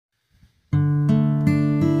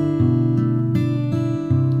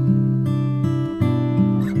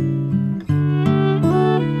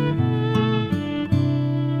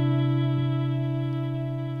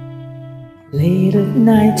at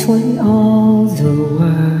night when all the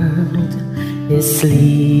world is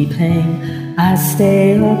sleeping, I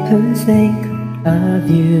stay up and think of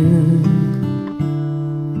you.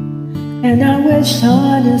 And I wish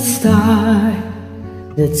on a star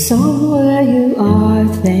that somewhere you are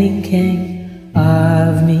thinking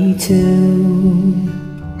of me too.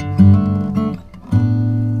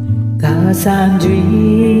 'Cause I'm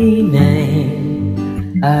dreaming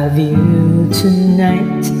of you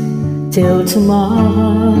tonight. Till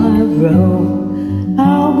tomorrow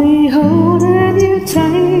I'll be holding you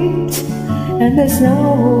tight. And there's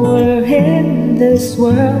nowhere in this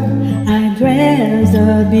world I'd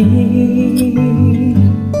rather be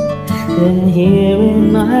than here in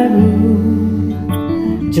my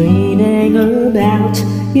room, dreaming about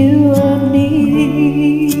you and me.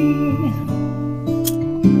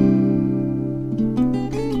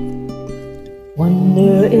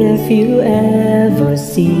 Wonder if you ever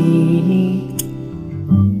see me,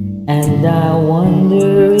 and I wonder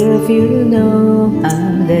if you know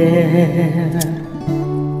I'm there.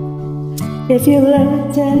 If you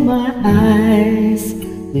looked in my eyes,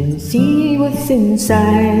 you'd see what's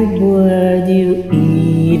inside. Would you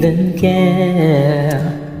even care?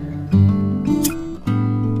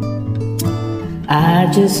 I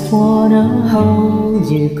just wanna hold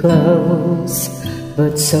you close,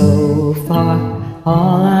 but so far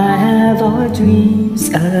all I have are dreams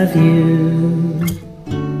of you.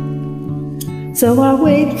 So I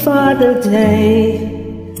wait for the day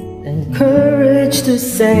and courage to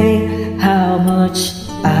say how much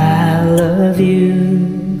I love you.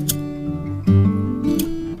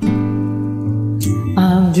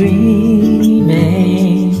 I'm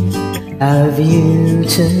dreaming of you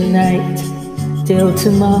tonight. Till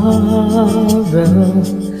tomorrow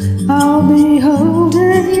I'll be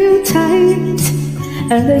holding you tight.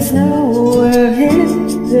 And there's nowhere in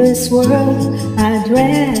this world I'd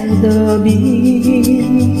rather be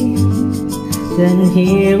than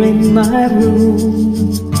here in my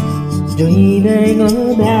room, dreaming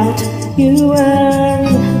about you and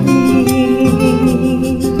me.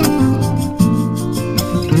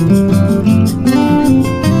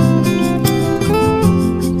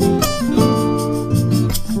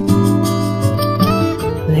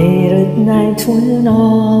 Late at night when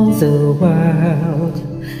all the world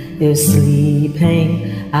is sleeping,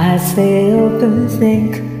 I stay up and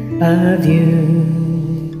think of you.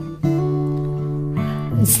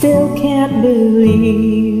 I still can't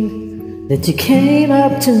believe that you came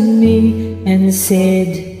up to me and said,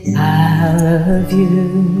 I love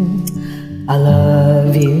you. I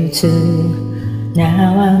love you too.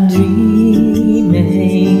 Now I'm dreaming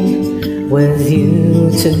with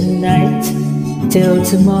you tonight. Till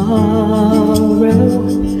tomorrow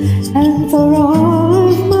and for all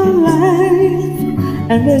of my life.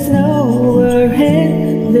 And there's nowhere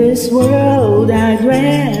in this world I'd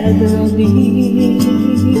rather be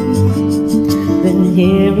than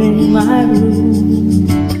here in my room,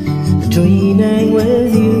 dreaming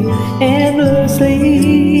with you endlessly.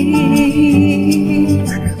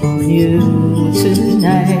 You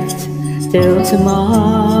tonight till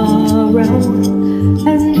tomorrow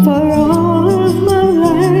and for all of my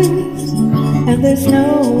life. And there's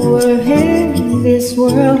nowhere in this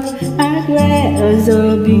world I'd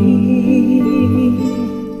rather be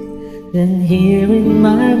than here in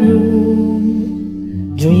my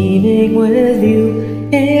room, dreaming with you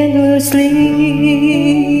endlessly.